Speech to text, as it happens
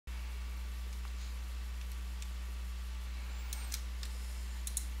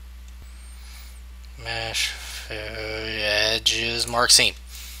Edges, mark seam.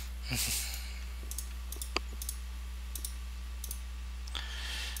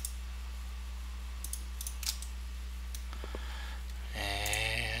 And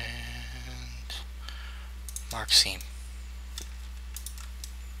mark seam.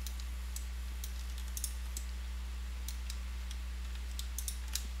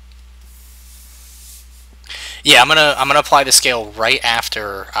 Yeah, I'm gonna apply the scale right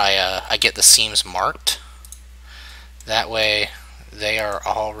after I get the seams marked. That way, they are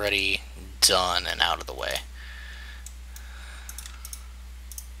already done and out of the way.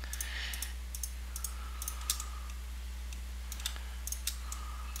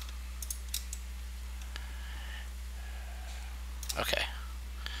 Okay,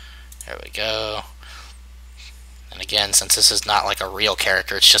 there we go. And again, since this is not like a real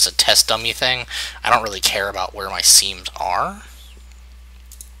character, it's just a test dummy thing, I don't really care about where my seams are.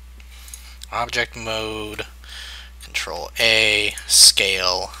 Object mode, Control A,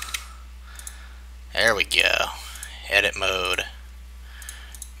 scale. There we go. Edit mode,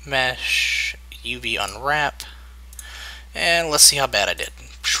 mesh, UV unwrap, and let's see how bad I did.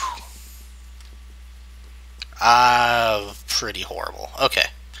 Pretty horrible. Okay,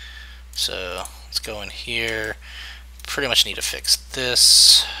 so let's go in here. Pretty much need to fix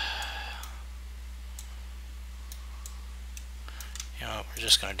this. You know, we're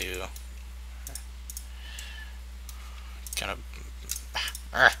just gonna do.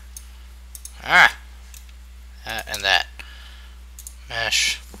 And that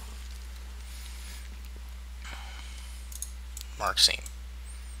mesh, mark seam.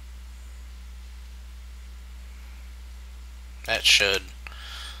 That should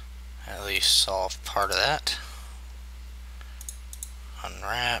at least solve part of that.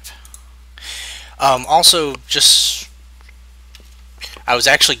 Unwrap. Also, just I was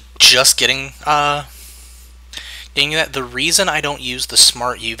actually just getting that. The reason I don't use the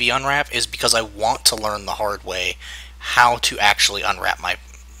Smart UV unwrap is because I want to learn the hard way how to actually unwrap my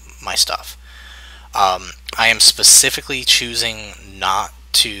stuff. I am specifically choosing not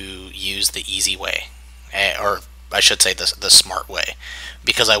to use the easy way, or I should say the smart way,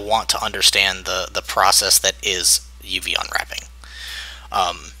 because I want to understand the process that is UV unwrapping.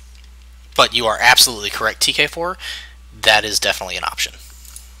 But you are absolutely correct, TK4. That is definitely an option.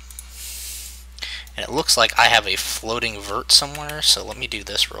 And it looks like I have a floating vert somewhere, so let me do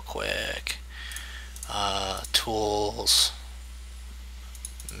this real quick. Tools,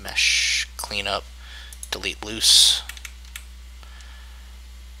 mesh cleanup, delete loose,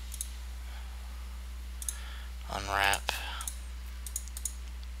 unwrap,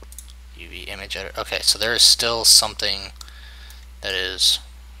 UV image editor. Okay, so there is still something that is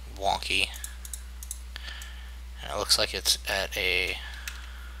wonky. And it looks like it's at a.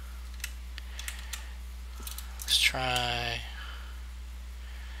 Let's try.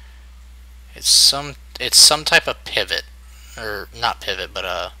 It's some type of pivot, or not pivot, but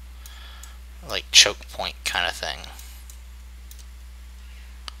a like choke point kind of thing.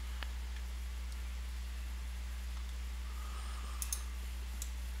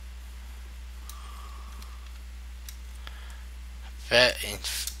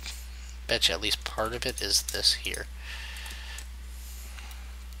 Bet you at least part of it is this here.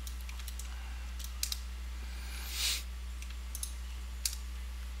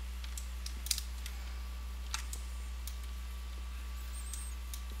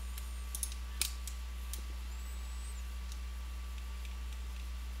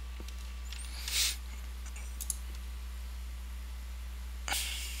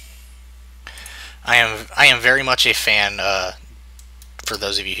 I am very much a fan, for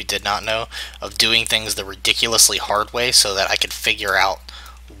those of you who did not know, of doing things the ridiculously hard way so that I could figure out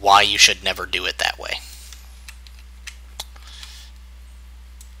why you should never do it that way.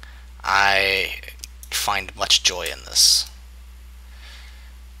 I find much joy in this.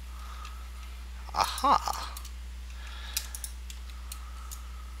 Aha.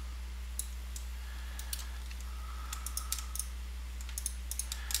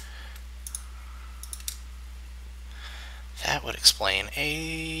 That would explain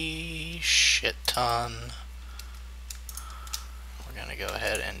a shit ton. We're gonna go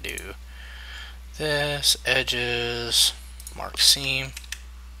ahead and do this, edges, mark seam.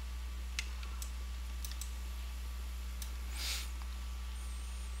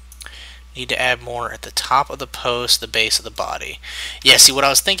 Need to add more at the top of the post, the base of the body. Yeah, see, what I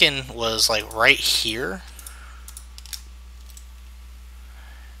was thinking was like right here.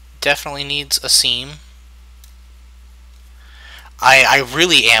 Definitely needs a seam. I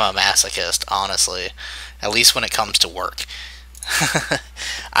really am a masochist, honestly. At least when it comes to work.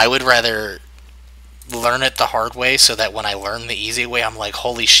 I would rather learn it the hard way so that when I learn the easy way, I'm like,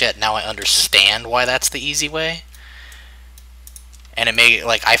 holy shit, now I understand why that's the easy way. And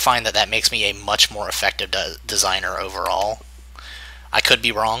I find that makes me a much more effective designer overall. I could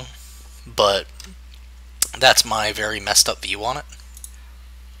be wrong, but that's my very messed up view on it.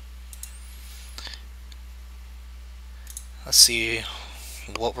 Let's see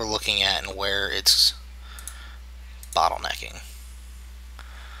what we're looking at and where it's bottlenecking.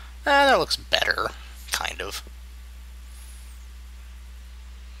 That looks better, kind of.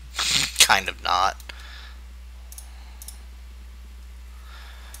 Kind of not.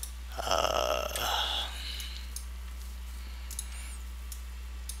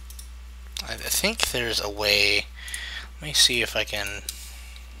 I think there's a way. Let me see if I can.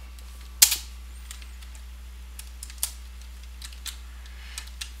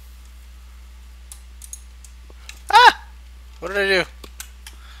 Ah! What did I do? I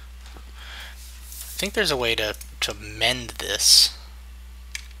think there's a way to mend this.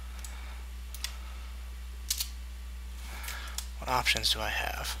 What options do I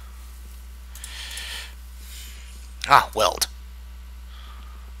have? Ah, weld.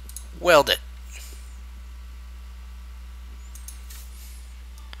 Weld it.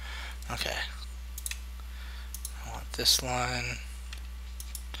 Okay. I want this line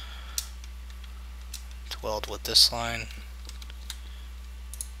to weld with this line.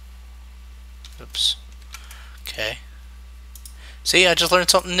 Oops. Okay. See, I just learned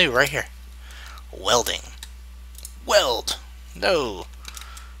something new right here. Welding. Weld. No.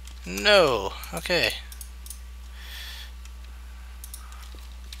 No. Okay.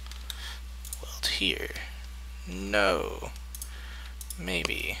 Weld here. No.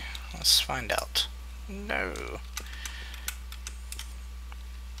 Maybe. Let's find out. No.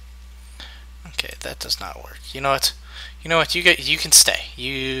 Okay, that does not work. You know what? You know what? You can stay.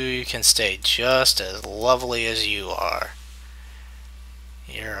 You can stay just as lovely as you are.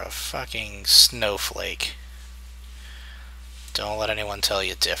 You're a fucking snowflake. Don't let anyone tell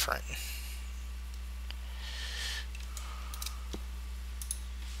you different.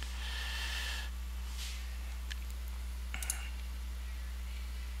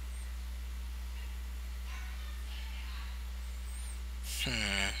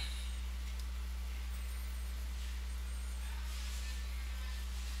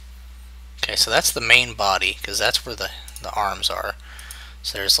 Okay, so that's the main body, because that's where the arms are.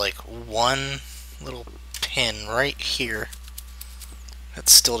 So there's like one little pin right here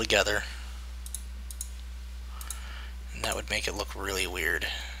that's still together. And that would make it look really weird.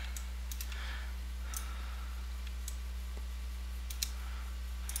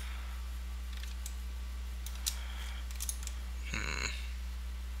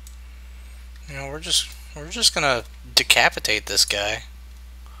 You know, we're just gonna decapitate this guy.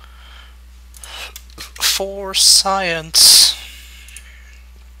 For science.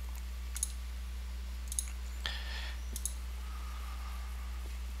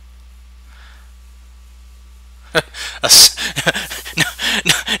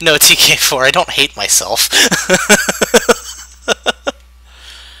 No, TK4, I don't hate myself.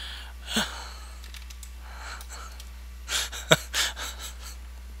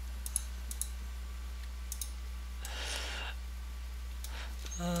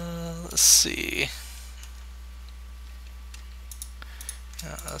 Let's see.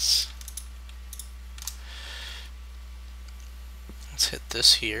 Let's hit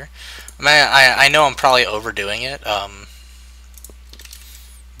this here. I know I'm probably overdoing it,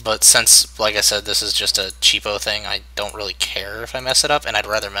 but since, like I said, this is just a cheapo thing, I don't really care if I mess it up, and I'd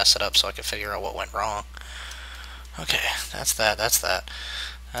rather mess it up so I can figure out what went wrong. Okay, that's that, that's that,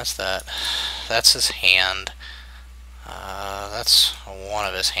 that's that. That's his hand. That's one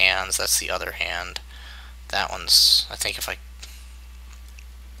of his hands, that's the other hand. That one's, I think if I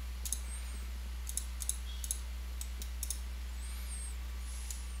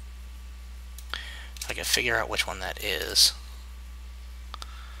can figure out which one that is.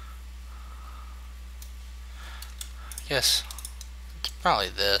 Yes, it's probably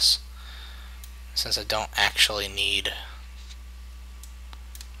this, since I don't actually need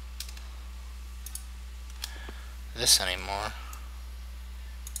this anymore.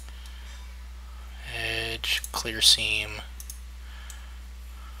 Edge, clear seam.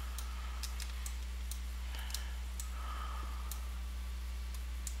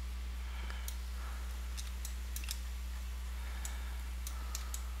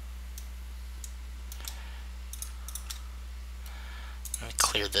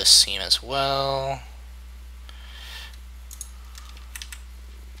 Clear this seam as well.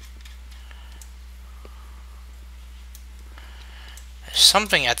 There's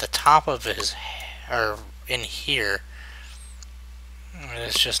something at the top of his or in here,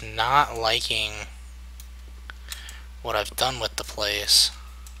 it's just not liking what I've done with the place.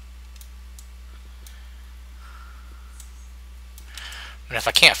 And if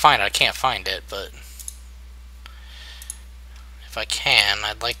I can't find it, I can't find it, but if I can,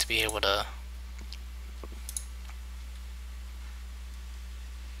 I'd like to be able to...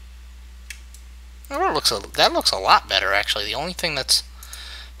 Oh, that looks a lot better, actually. The only thing that's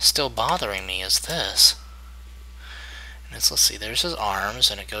still bothering me is this. And let's see, there's his arms,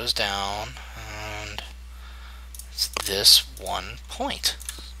 and it goes down, and it's this one point.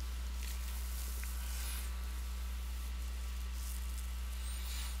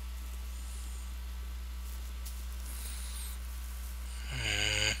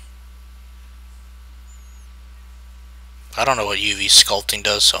 I don't know what UV sculpting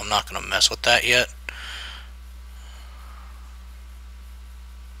does, so I'm not going to mess with that yet.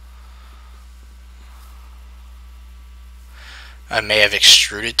 I may have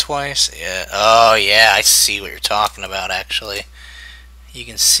extruded twice. Yeah. Oh, yeah, I see what you're talking about, actually. You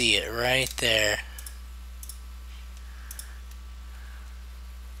can see it right there.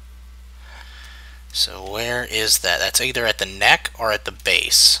 So where is that? That's either at the neck or at the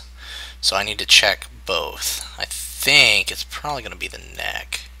base. So I need to check both. I think it's probably going to be the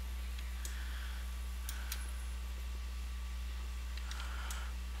neck.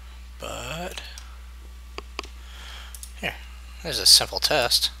 But here, there's a simple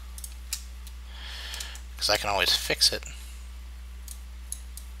test, because I can always fix it.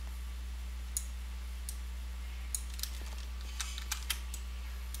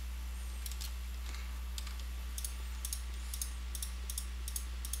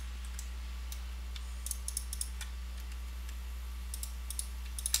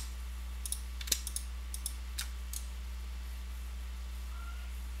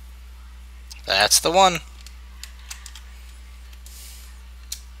 That's the one.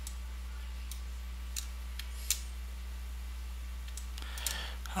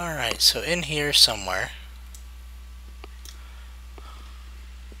 Alright, so in here somewhere.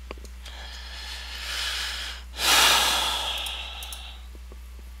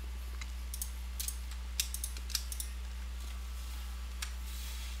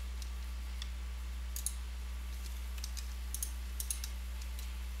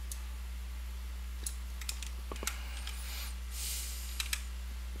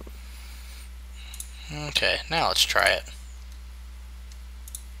 Okay, now let's try it.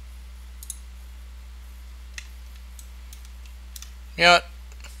 You know what?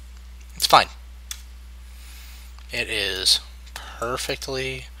 It's fine. It is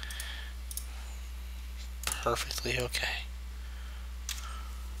perfectly okay.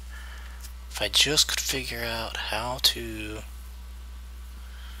 If I just could figure out how to...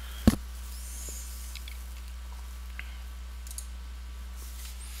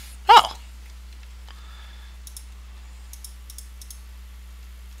 Oh!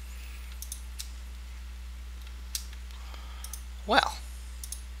 Well.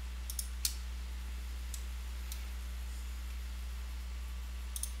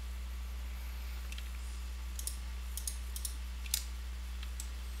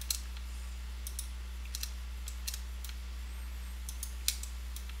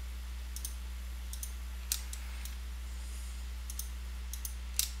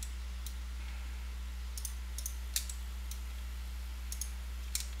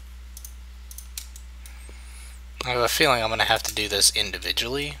 I have a feeling I'm going to have to do this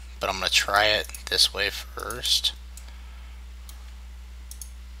individually, but I'm going to try it this way first.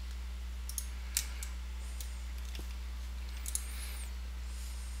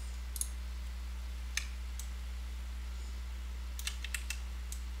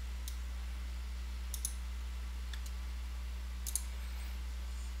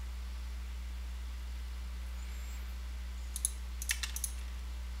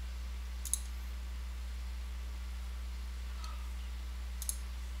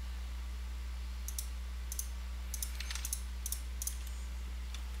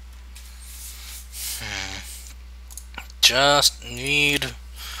 Just need